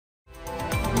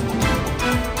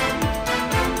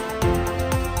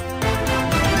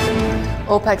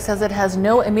OPEC says it has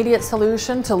no immediate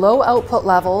solution to low output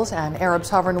levels, and Arab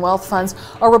sovereign wealth funds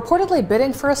are reportedly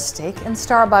bidding for a stake in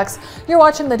Starbucks. You're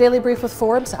watching the Daily Brief with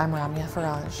Forbes. I'm Ramya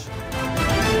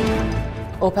Faraj.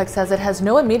 OPEC says it has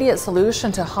no immediate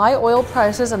solution to high oil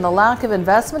prices, and the lack of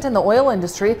investment in the oil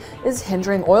industry is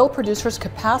hindering oil producers'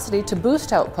 capacity to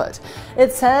boost output.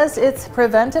 It says it's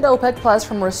prevented OPEC Plus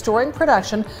from restoring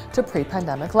production to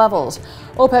pre-pandemic levels.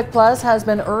 OPEC Plus has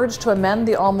been urged to amend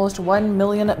the almost 1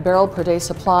 million barrel per day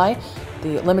supply.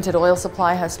 The limited oil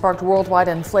supply has sparked worldwide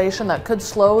inflation that could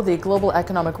slow the global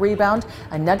economic rebound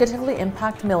and negatively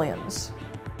impact millions.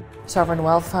 Sovereign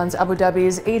wealth funds Abu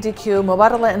Dhabi's ADQ,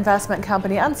 Mubadala Investment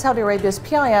Company, and Saudi Arabia's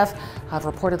PIF have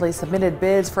reportedly submitted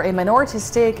bids for a minority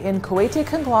stake in Kuwaiti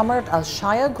conglomerate Al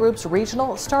Shaya Group's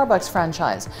regional Starbucks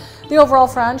franchise. The overall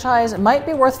franchise might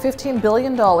be worth $15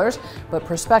 billion, but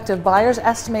prospective buyers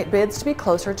estimate bids to be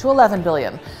closer to $11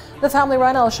 billion. The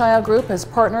family-run Al Shaya Group is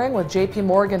partnering with JP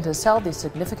Morgan to sell the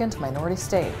significant minority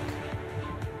stake.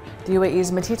 The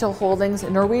UAE's Matito Holdings,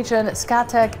 Norwegian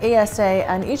Scatec, ASA,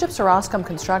 and Egypt's Orascom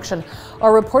Construction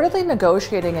are reportedly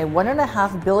negotiating a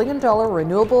 $1.5 billion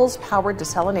renewables-powered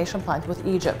desalination plant with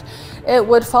Egypt. It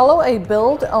would follow a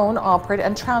build, own, operate,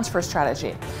 and transfer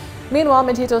strategy. Meanwhile,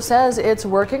 Matito says it's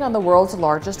working on the world's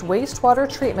largest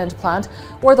wastewater treatment plant,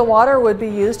 where the water would be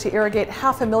used to irrigate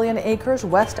 500,000 acres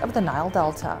west of the Nile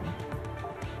Delta.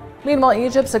 Meanwhile,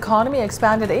 Egypt's economy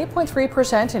expanded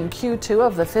 8.3% in Q2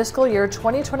 of the fiscal year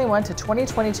 2021 to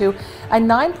 2022 and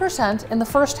 9% in the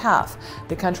first half.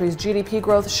 The country's GDP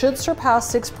growth should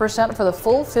surpass 6% for the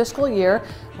full fiscal year,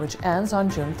 which ends on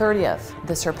June 30th.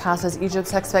 This surpasses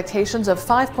Egypt's expectations of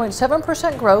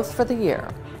 5.7% growth for the year.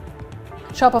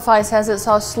 Shopify says it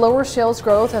saw slower sales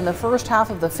growth in the first half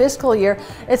of the fiscal year.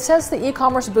 It says the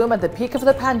e-commerce boom at the peak of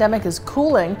the pandemic is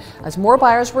cooling as more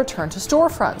buyers return to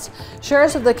storefronts.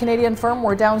 Shares of the Canadian firm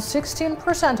were down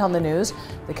 16% on the news.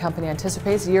 The company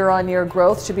anticipates year-on-year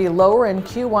growth to be lower in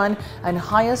Q1 and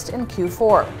highest in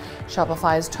Q4.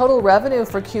 Shopify's total revenue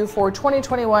for Q4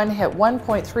 2021 hit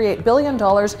 $1.38 billion, a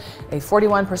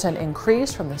 41%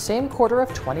 increase from the same quarter of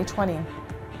 2020.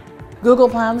 Google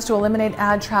plans to eliminate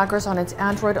ad trackers on its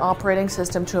Android operating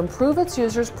system to improve its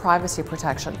users' privacy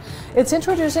protection. It's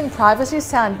introducing Privacy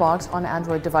Sandbox on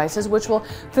Android devices, which will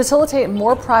facilitate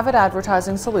more private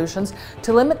advertising solutions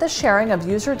to limit the sharing of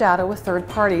user data with third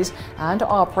parties and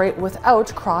operate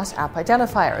without cross-app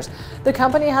identifiers. The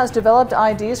company has developed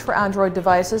IDs for Android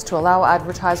devices to allow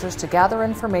advertisers to gather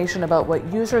information about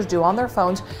what users do on their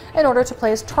phones in order to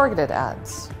place targeted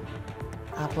ads.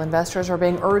 Apple investors are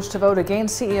being urged to vote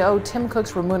against CEO Tim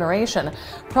Cook's remuneration.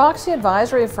 Proxy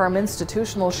advisory firm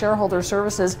Institutional Shareholder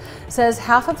Services says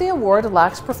half of the award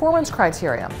lacks performance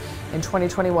criteria. In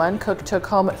 2021, Cook took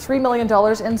home $3 million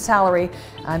in salary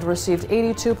and received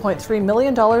 $82.3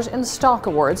 million in stock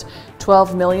awards,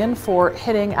 $12 million for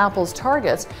hitting Apple's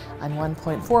targets, and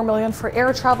 $1.4 million for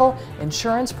air travel,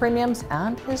 insurance premiums,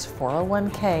 and his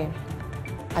 401k.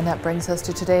 And that brings us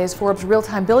to today's Forbes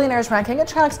Real-Time Billionaires ranking. It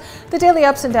tracks the daily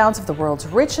ups and downs of the world's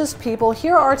richest people.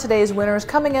 Here are today's winners.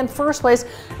 Coming in first place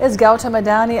is Gautam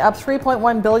Adani, up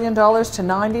 $3.1 billion to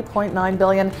 $90.9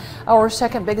 billion. Our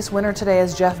second biggest winner today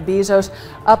is Jeff Bezos,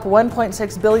 up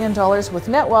 $1.6 billion with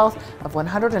net wealth of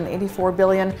 $184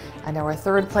 billion. And our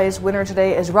third place winner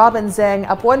today is Robin Zhang,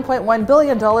 up $1.1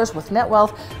 billion with net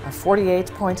wealth of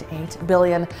 $48.8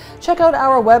 billion. Check out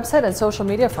our website and social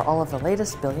media for all of the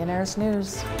latest billionaires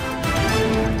news.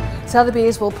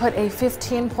 Sotheby's will put a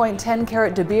 15.10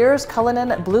 carat De Beers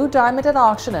Cullinan blue diamond at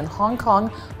auction in Hong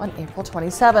Kong on April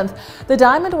 27th. The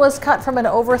diamond was cut from an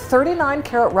over 39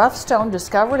 carat rough stone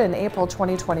discovered in April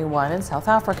 2021 in South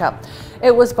Africa.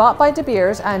 It was bought by De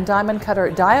Beers and diamond cutter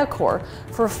Diacor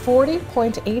for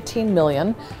 $40.18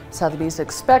 million. Sotheby's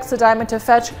expects the diamond to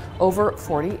fetch over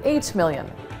 $48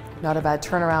 million. Not a bad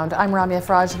turnaround. I'm Ramya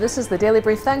Faraj. This is the Daily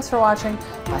Brief. Thanks for watching.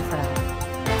 Bye for now.